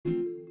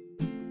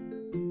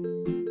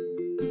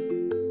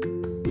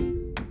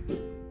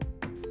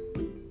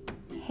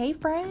Hey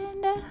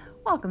friend,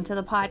 welcome to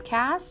the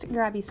podcast.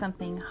 Grab you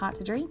something hot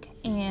to drink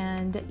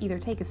and either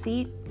take a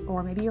seat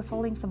or maybe you're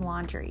folding some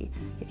laundry.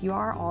 If you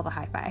are, all the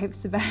high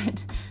fives,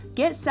 but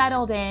get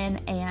settled in,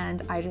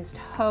 and I just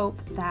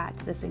hope that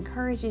this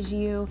encourages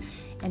you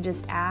and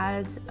just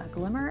adds a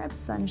glimmer of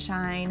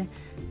sunshine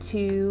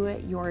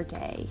to your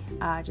day.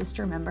 Just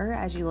remember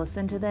as you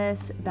listen to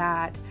this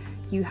that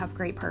you have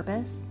great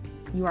purpose.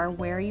 You are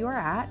where you are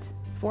at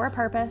for a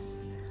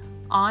purpose,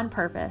 on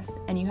purpose,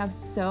 and you have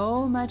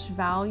so much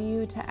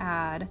value to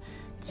add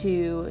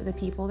to the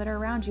people that are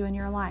around you in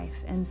your life.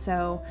 And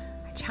so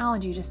I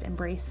challenge you, just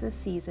embrace this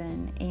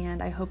season,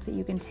 and I hope that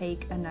you can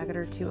take a nugget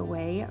or two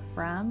away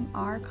from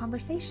our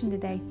conversation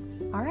today.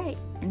 All right,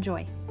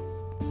 enjoy.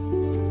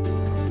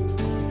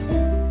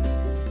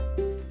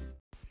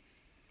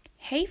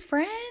 Hey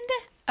friend.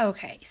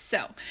 Okay,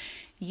 so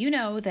you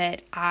know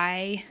that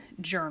I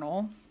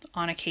journal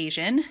on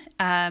occasion.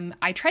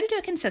 I try to do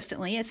it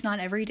consistently. It's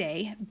not every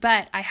day,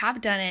 but I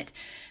have done it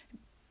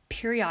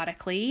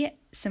periodically,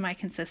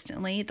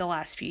 semi-consistently the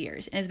last few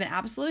years, and it's been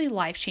absolutely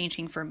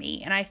life-changing for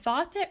me. And I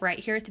thought that right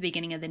here at the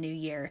beginning of the new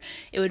year,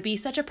 it would be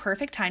such a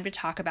perfect time to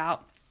talk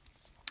about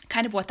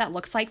kind of what that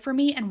looks like for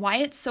me and why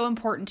it's so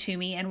important to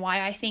me and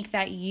why I think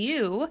that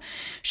you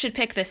should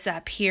pick this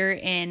up here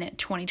in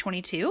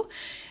 2022,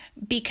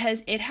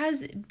 because it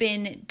has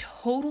been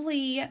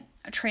totally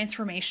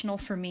transformational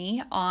for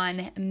me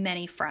on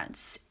many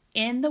fronts.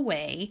 In the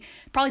way,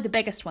 probably the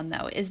biggest one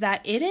though, is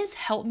that it has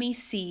helped me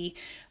see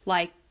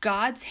like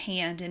God's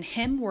hand and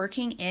Him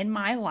working in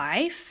my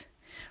life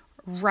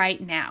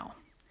right now.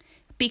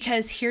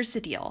 Because here's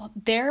the deal,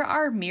 there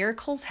are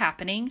miracles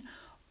happening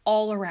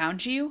all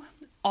around you,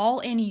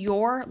 all in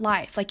your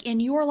life, like in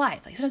your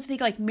life. Like sometimes we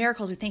think like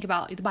miracles, we think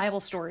about the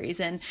Bible stories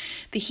and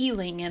the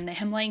healing and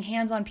Him laying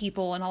hands on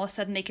people and all of a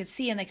sudden they could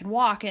see and they can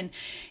walk and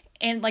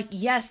like,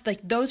 yes, like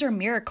those are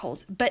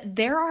miracles, but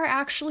there are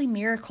actually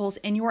miracles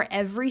in your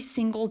every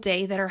single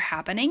day that are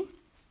happening.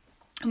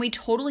 And we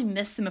totally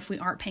miss them if we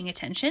aren't paying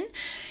attention.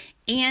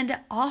 And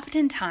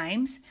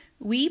oftentimes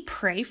we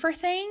pray for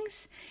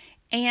things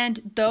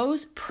and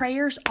those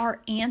prayers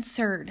are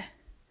answered,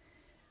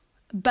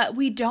 but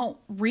we don't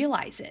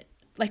realize it.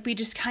 Like we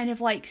just kind of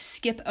like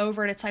skip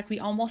over it. It's like we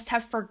almost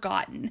have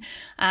forgotten.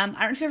 I don't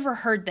know if you've ever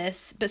heard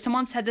this, but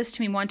someone said this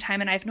to me one time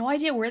and I have no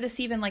idea where this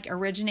even like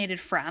originated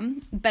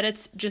from, but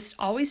it's just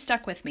always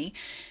stuck with me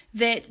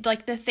that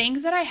like the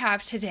things that I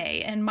have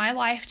today in my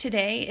life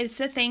today, it's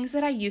the things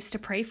that I used to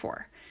pray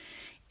for.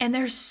 And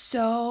there's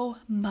so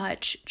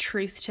much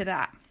truth to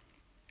that.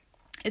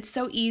 It's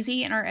so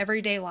easy in our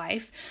everyday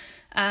life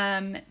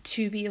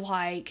to be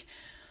like,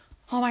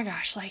 oh my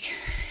gosh, like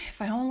if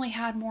I only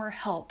had more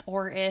help,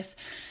 or if,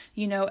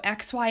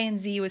 X, Y, and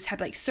Z was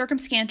have like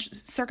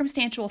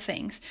circumstantial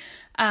things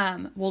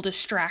will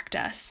distract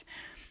us.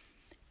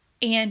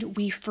 And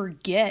we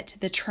forget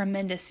the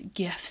tremendous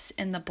gifts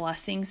and the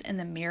blessings and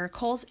the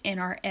miracles in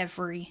our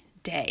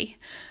everyday.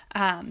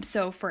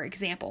 So for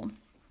example,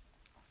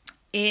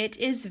 it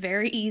is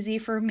very easy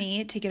for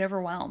me to get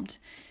overwhelmed.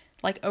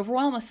 Like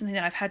overwhelm is something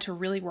that I've had to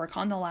really work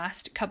on the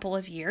last couple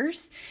of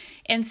years.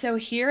 And so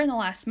here in the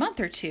last month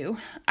or two,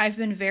 I've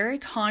been very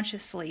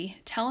consciously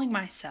telling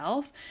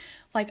myself,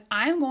 like,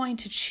 I'm going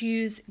to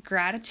choose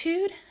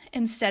gratitude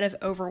instead of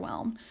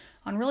overwhelm.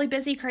 On really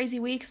busy, crazy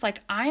weeks,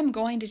 like I'm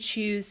going to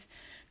choose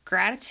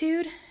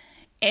gratitude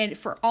and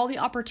for all the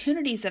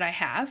opportunities that I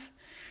have,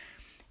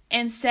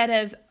 instead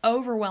of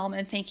overwhelm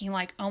and thinking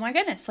like, oh my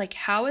goodness, like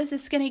how is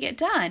this going to get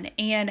done?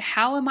 And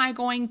how am I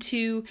going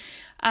to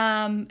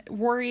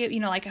worry,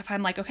 like if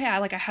I'm like, okay,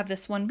 I have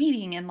this one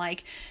meeting and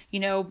like,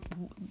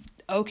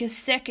 Oak is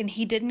sick and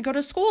he didn't go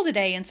to school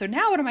today. And so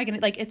now what am I going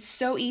to, like, it's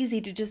so easy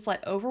to just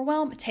let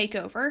overwhelm take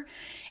over.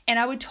 And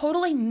I would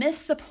totally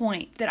miss the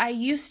point that I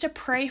used to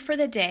pray for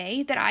the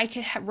day that I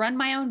could run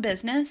my own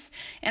business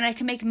and I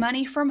can make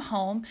money from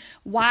home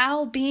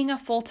while being a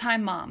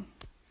full-time mom.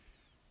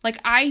 Like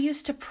I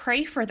used to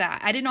pray for that.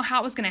 I didn't know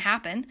how it was going to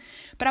happen,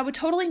 but I would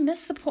totally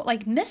miss the point,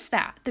 like miss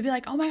that. They'd be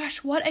like, oh my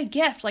gosh, what a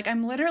gift. Like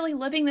I'm literally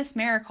living this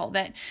miracle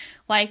that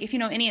like, if you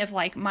know any of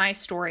like my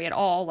story at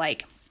all,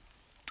 like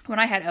when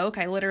I had Oak,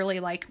 I literally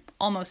like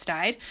almost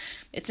died.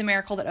 It's a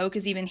miracle that Oak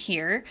is even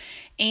here.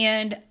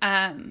 And,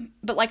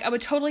 but like I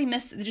would totally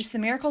miss just the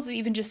miracles of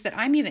even just that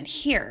I'm even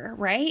here,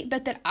 right?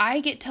 But that I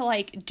get to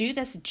like do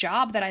this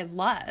job that I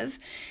love,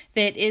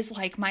 that is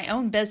like my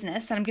own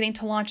business. And I'm getting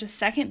to launch a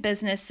second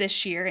business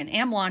this year and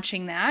am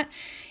launching that.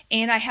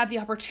 And I have the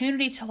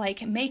opportunity to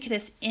like make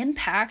this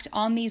impact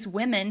on these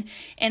women.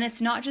 And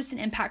it's not just an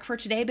impact for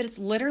today, but it's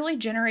literally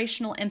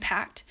generational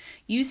impact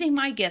using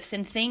my gifts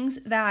and things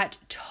that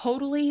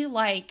totally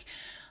like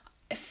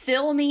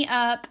fill me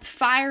up,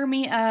 fire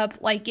me up,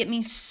 like get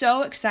me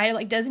so excited,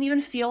 like doesn't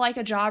even feel like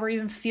a job or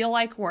even feel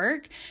like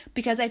work,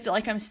 because I feel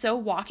like I'm so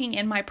walking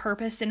in my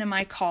purpose and in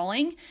my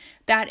calling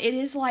that it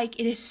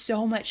is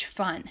so much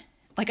fun.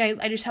 Like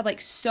I just have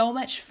like so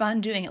much fun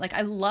doing it. Like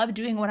I love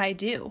doing what I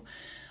do.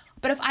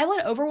 But if I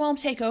let overwhelm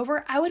take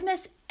over, I would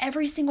miss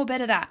every single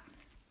bit of that.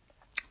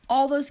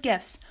 All those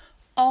gifts,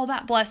 all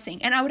that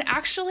blessing. And I would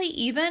actually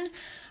even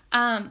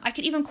I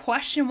could even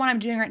question what I'm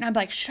doing right now. I'm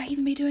like, should I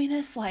even be doing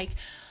this? Like,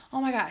 oh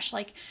my gosh,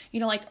 like,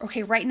 like,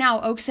 okay, right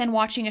now, Oak's in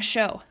watching a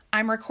show.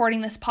 I'm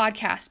recording this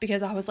podcast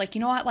because I was like,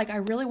 you know what? Like, I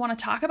really want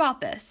to talk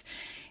about this.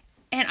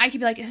 And I could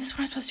be like, is this what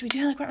I'm supposed to be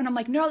doing? Like, what? And I'm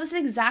like, no, this is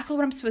exactly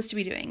what I'm supposed to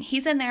be doing.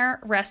 He's in there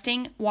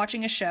resting,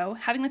 watching a show,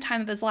 having the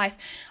time of his life.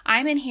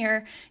 I'm in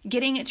here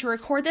getting to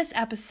record this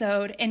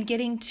episode and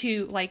getting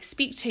to like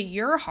speak to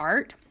your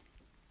heart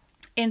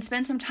and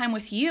spend some time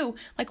with you.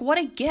 Like, what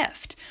a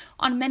gift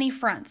on many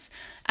fronts.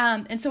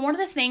 And so one of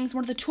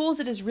the tools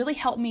that has really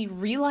helped me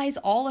realize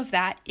all of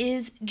that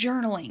is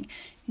journaling.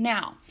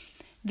 Now,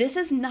 this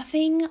is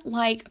nothing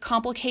like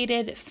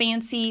complicated,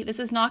 fancy. This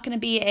is not going to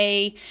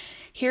be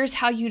here's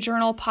how you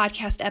journal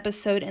podcast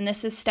episode, and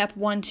this is step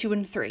 1, 2,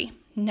 and 3.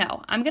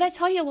 No, I'm going to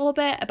tell you a little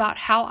bit about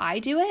how I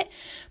do it,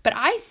 but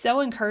I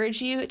so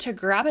encourage you to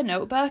grab a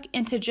notebook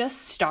and to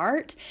just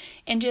start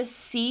and just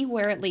see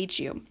where it leads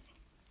you,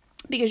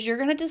 because you're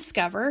going to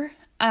discover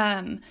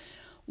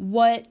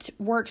what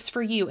works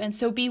for you. And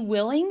so be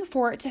willing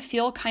for it to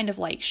feel kind of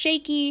like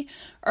shaky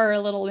or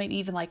a little maybe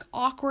even like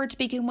awkward to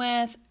begin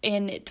with,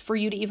 and for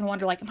you to even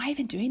wonder like, am I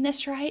even doing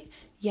this right?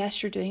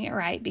 Yes, you're doing it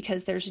right,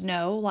 because there's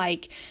no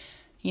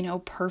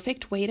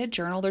perfect way to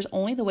journal. There's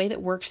only the way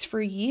that works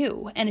for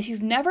you. And if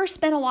you've never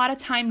spent a lot of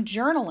time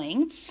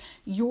journaling,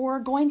 you're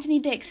going to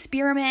need to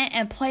experiment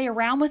and play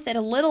around with it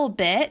a little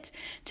bit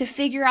to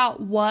figure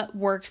out what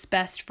works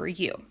best for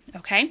you.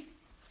 Okay?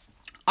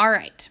 All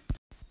right.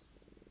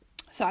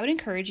 So I would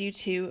encourage you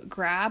to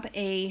grab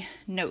a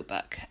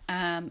notebook.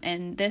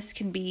 And this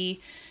can be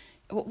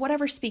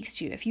whatever speaks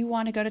to you. If you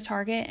want to go to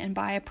Target and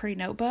buy a pretty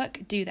notebook,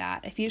 do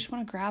that. If you just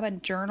want to grab a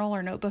journal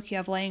or notebook you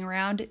have laying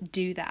around,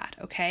 do that,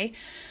 okay?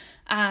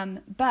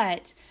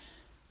 But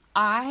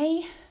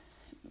I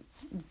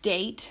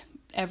date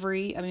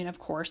of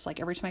course, like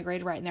every time I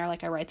grade, write in there,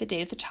 like I write the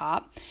date at the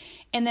top,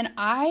 and then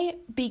I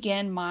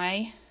begin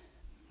my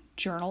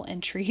journal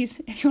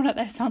entries. If you want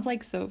to, that sounds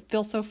like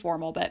feels so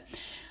formal, but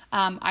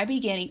I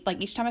begin,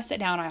 like each time I sit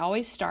down, I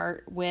always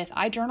start with,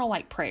 I journal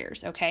like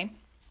prayers, okay?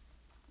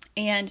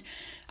 And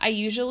I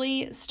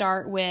usually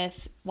start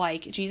with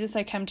like, Jesus,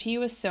 I come to you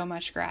with so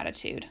much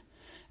gratitude.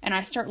 And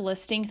I start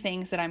listing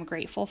things that I'm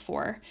grateful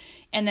for.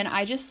 And then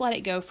I just let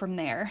it go from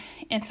there.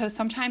 And so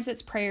sometimes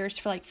it's prayers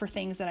for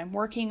things that I'm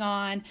working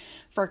on,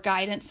 for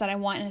guidance that I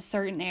want in a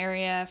certain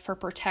area, for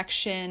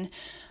protection.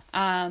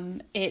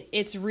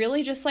 It's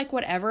really just like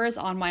whatever is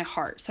on my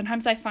heart.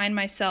 Sometimes I find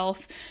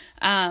myself,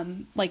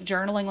 like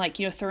journaling, like,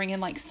 throwing in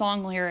like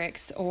song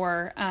lyrics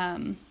or,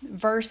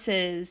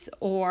 verses,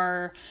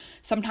 or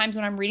sometimes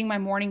when I'm reading my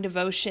morning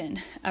devotion,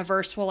 a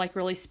verse will like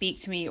really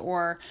speak to me,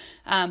 or,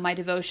 my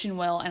devotion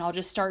will, and I'll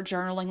just start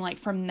journaling like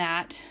from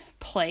that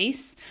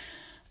place.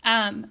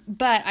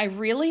 But I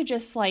really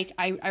just like,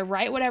 I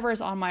write whatever is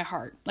on my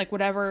heart, like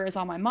whatever is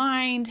on my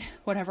mind,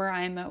 whatever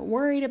I'm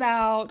worried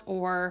about,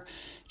 or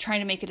trying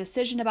to make a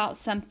decision about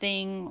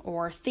something,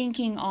 or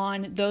thinking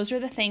on. Those are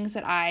the things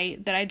that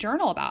I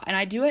journal about. And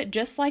I do it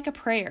just like a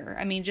prayer.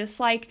 I mean, just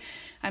like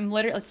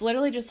it's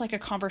literally just like a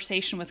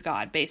conversation with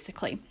God,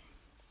 basically.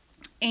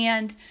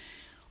 And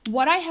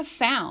what I have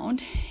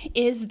found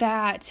is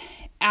that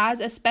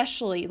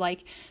especially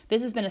like,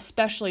 this has been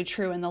especially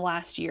true in the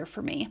last year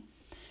for me.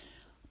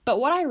 But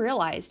what I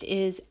realized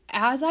is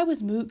as I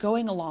was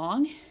going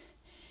along,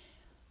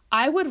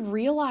 I would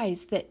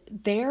realize that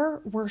there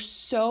were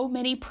so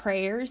many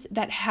prayers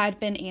that had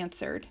been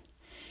answered.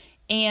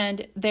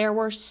 And there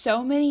were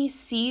so many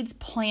seeds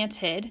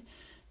planted,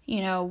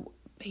 a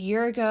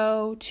year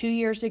ago, 2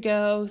 years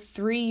ago,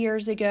 3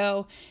 years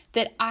ago,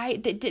 that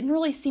didn't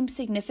really seem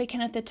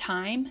significant at the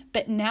time.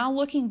 But now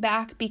looking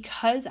back,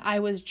 because I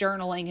was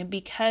journaling and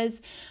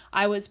because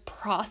I was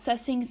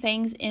processing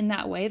things in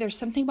that way, there's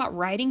something about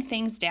writing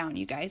things down,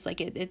 you guys, like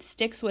it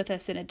sticks with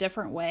us in a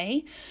different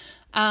way.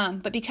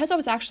 But because I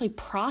was actually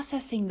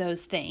processing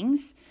those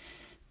things,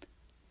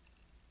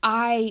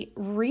 I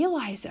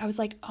realized that I was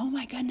like, oh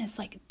my goodness,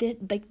 like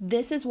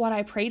this is what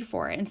I prayed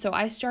for. And so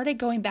I started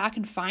going back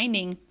and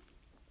finding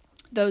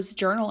those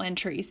journal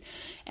entries,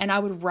 and I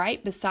would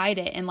write beside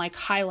it and like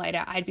highlight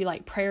it. I'd be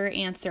like prayer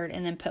answered,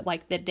 and then put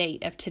like the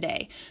date of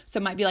today. So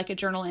it might be like a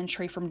journal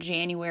entry from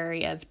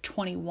January of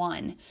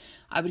 21.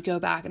 I would go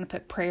back and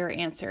put prayer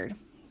answered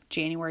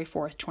January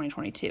 4th,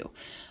 2022.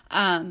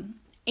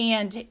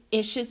 And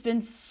it's just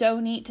been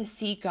so neat to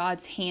see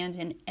God's hand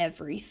in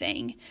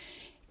everything.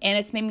 And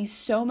it's made me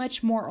so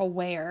much more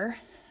aware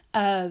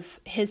of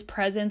his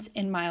presence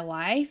in my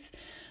life.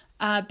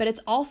 But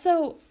it's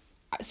also,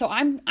 so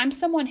I'm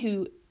someone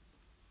who,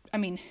 I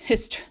mean,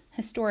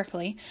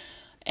 historically,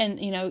 and,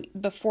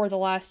 before the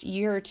last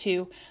year or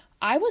two,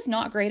 I was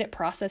not great at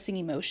processing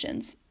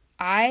emotions.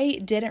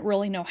 I didn't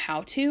really know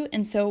how to.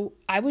 And so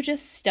I would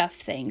just stuff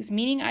things,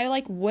 meaning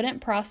I wouldn't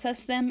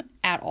process them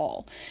at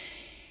all.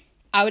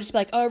 I would just be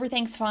like, oh,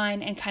 everything's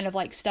fine, and kind of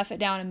stuff it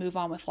down and move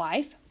on with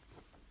life.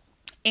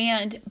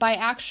 And by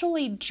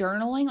actually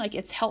journaling,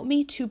 it's helped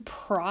me to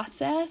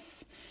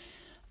process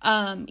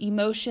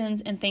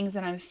emotions and things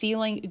that I'm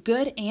feeling,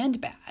 good and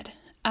bad.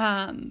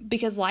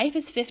 Because life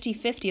is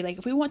 50-50. Like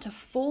if we want to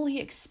fully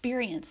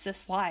experience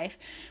this life,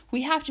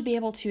 we have to be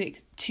able we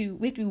have to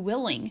be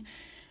willing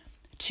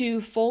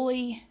to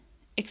fully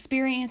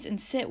experience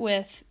and sit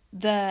with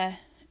the,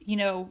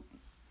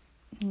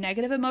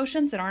 negative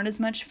emotions that aren't as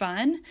much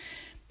fun,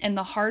 and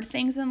the hard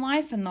things in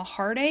life, and the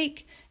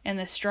heartache and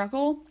the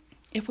struggle.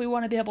 If we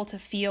want to be able to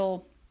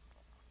feel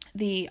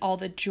all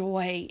the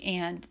joy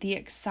and the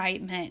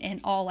excitement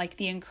and all like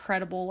the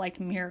incredible like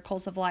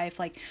miracles of life,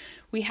 like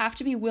we have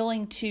to be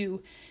willing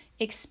to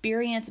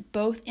experience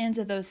both ends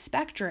of that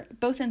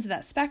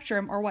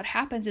spectrum, or what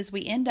happens is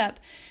we end up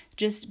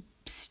just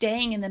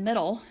staying in the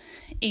middle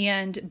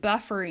and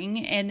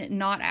buffering and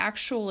not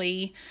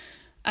actually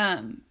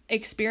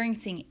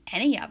experiencing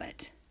any of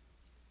it.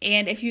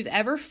 And if you've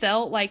ever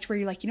felt like where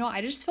you're like,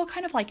 I just feel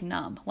kind of like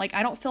numb. Like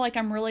I don't feel like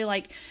I'm really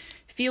like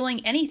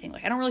feeling anything.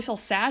 Like I don't really feel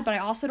sad, but I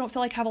also don't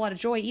feel like I have a lot of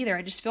joy either.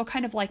 I just feel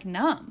kind of like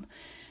numb.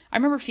 I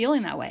remember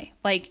feeling that way.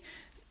 Like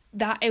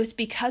that it was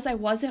because I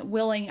was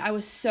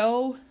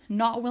so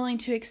not willing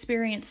to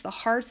experience the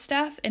hard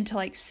stuff and to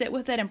like sit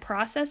with it and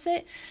process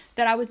it,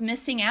 that I was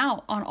missing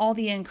out on all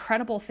the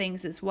incredible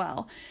things as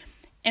well.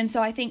 And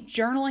so I think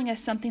journaling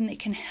is something that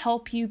can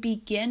help you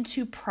begin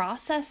to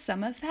process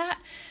some of that.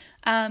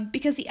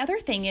 Because the other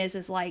thing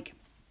is like,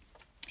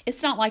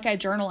 it's not like I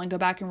journal and go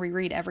back and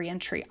reread every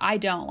entry. I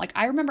don't. Like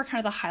I remember kind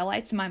of the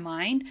highlights in my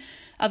mind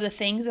of the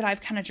things that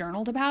I've kind of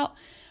journaled about,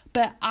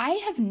 but I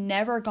have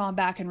never gone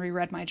back and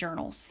reread my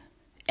journals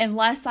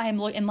unless I'm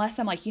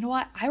like,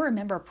 I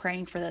remember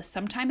praying for this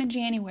sometime in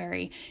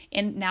January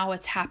and now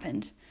it's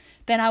happened.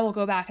 Then I will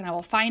go back and I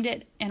will find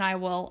it and I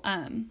will,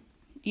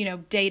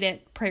 date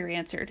it, prayer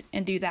answered,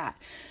 and do that.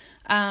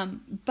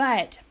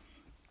 But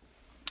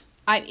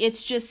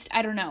it's just,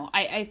 I don't know.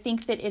 I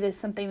think that it is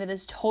something that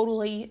is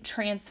totally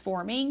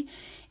transforming.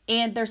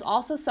 And there's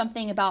also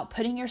something about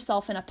putting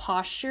yourself in a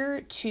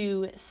posture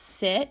to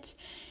sit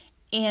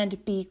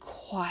and be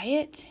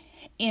quiet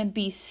and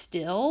be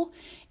still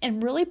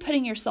and really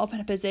putting yourself in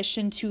a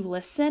position to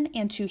listen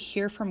and to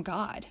hear from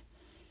God.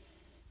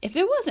 If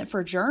it wasn't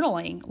for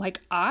journaling,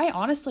 like I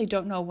honestly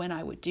don't know when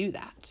I would do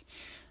that.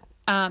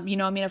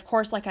 Of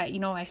course, like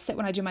I sit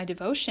when I do my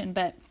devotion,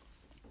 but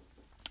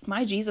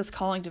my Jesus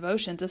calling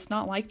devotions, it's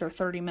not like they're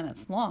 30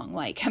 minutes long.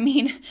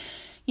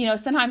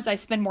 Sometimes I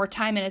spend more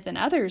time in it than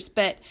others,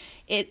 but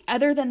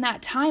other than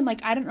that time,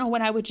 like, I don't know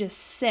when I would just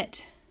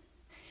sit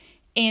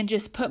and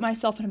just put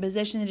myself in a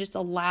position to just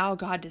allow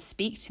God to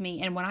speak to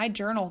me. And when I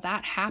journal,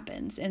 that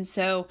happens. And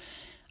so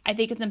I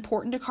think it's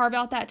important to carve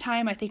out that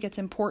time. I think it's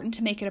important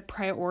to make it a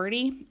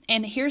priority.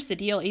 And here's the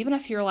deal. Even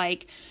if you're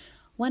like,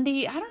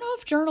 Lindy, I don't know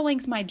if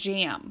journaling's my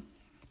jam.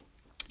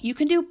 You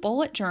can do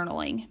bullet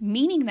journaling,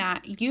 meaning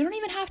that you don't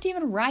even have to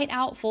even write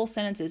out full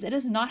sentences. It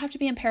does not have to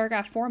be in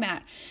paragraph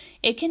format.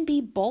 It can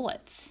be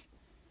bullets.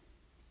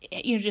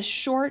 Just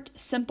short,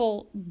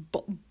 simple,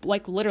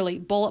 like literally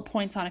bullet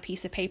points on a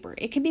piece of paper.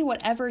 It can be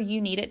whatever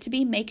you need it to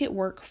be. Make it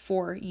work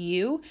for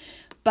you.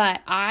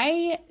 But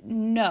I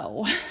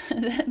know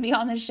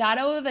beyond the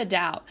shadow of a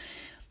doubt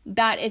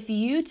that if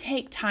you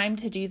take time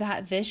to do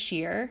that this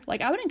year,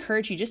 like I would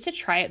encourage you just to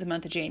try it the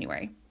month of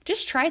January.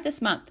 Just try it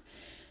this month.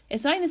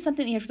 It's not even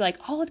something that you have to be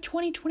like, all of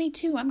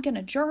 2022, I'm going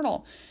to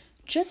journal.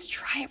 Just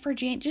try it for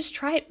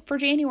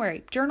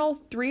January. Journal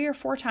 3 or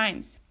 4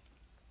 times.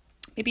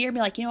 Maybe you're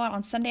going to be like,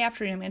 on Sunday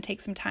afternoon, I'm going to take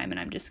some time and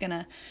I'm just going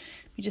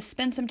to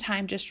spend some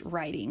time just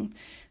writing.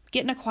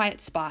 Get in a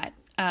quiet spot.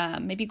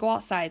 Maybe go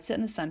outside, sit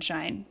in the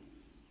sunshine.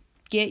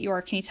 Can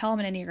you tell I'm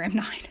an Enneagram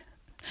 9?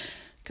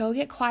 Go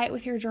get quiet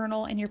with your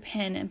journal and your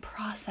pen and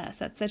process.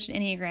 That's such an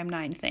Enneagram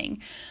 9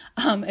 thing.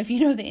 If you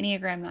know the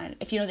Enneagram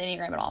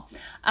at all.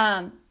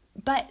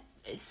 But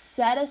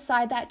set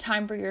aside that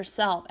time for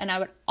yourself. And I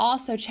would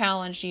also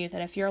challenge you that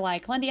if you're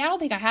like, Lindy, I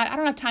don't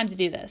have time to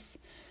do this.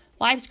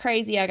 Life's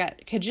crazy. I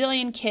got a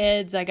cajillion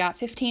kids. I got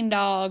 15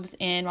 dogs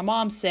and my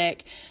mom's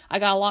sick. I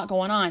got a lot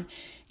going on.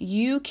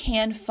 You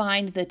can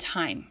find the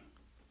time.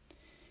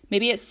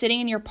 Maybe it's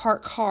sitting in your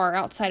parked car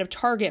outside of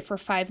Target for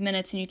 5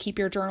 minutes and you keep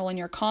your journal in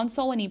your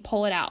console and you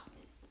pull it out.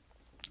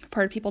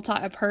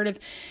 I've heard of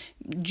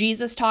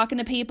Jesus talking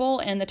to people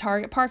in the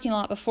Target parking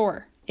lot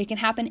before. It can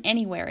happen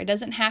anywhere. It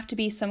doesn't have to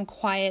be some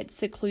quiet,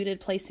 secluded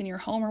place in your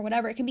home or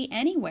whatever. It can be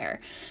anywhere.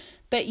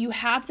 But you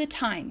have the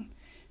time.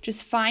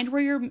 Just find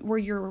where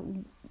you're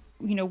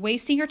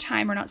wasting your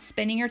time or not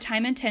spending your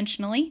time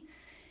intentionally.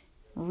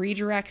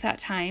 Redirect that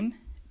time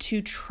to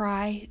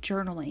try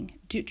journaling.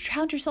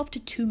 Challenge yourself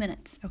to 2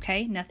 minutes,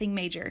 okay? Nothing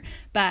major.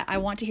 But I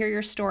want to hear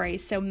your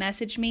stories. So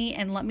message me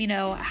and let me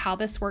know how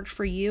this worked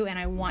for you. And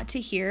I want to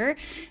hear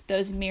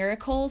those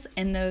miracles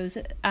and those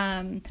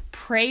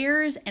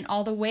prayers and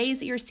all the ways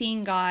that you're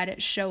seeing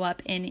God show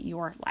up in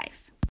your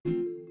life.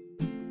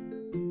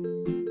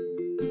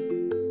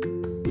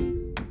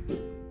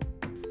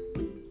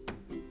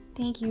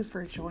 Thank you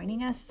for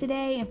joining us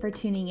today and for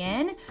tuning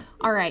in.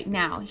 All right,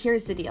 now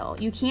here's the deal.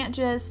 You can't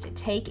just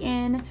take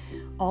in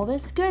all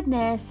this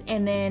goodness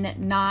and then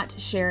not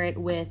share it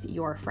with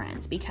your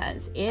friends.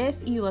 Because if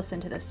you listen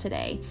to this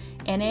today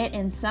and it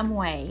in some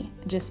way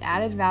just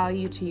added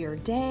value to your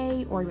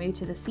day or maybe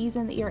to the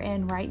season that you're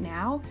in right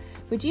now,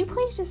 would you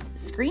please just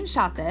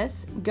screenshot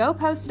this, go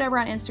post it over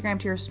on Instagram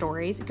to your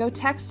stories, go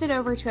text it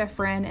over to a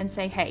friend and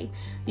say, hey,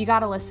 you got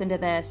to listen to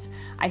this.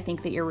 I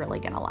think that you're really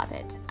going to love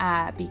it.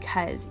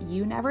 Because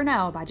you never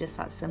know, by just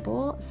that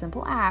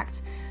simple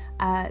act,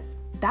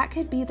 that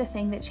could be the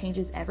thing that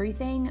changes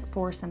everything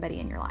for somebody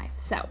in your life.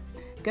 So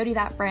go do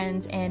that,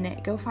 friends,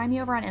 and go find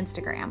me over on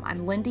Instagram.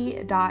 I'm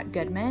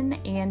Lindy.Goodman,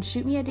 and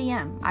shoot me a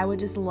DM. I would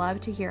just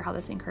love to hear how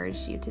this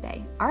encouraged you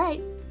today. All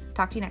right,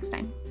 talk to you next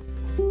time.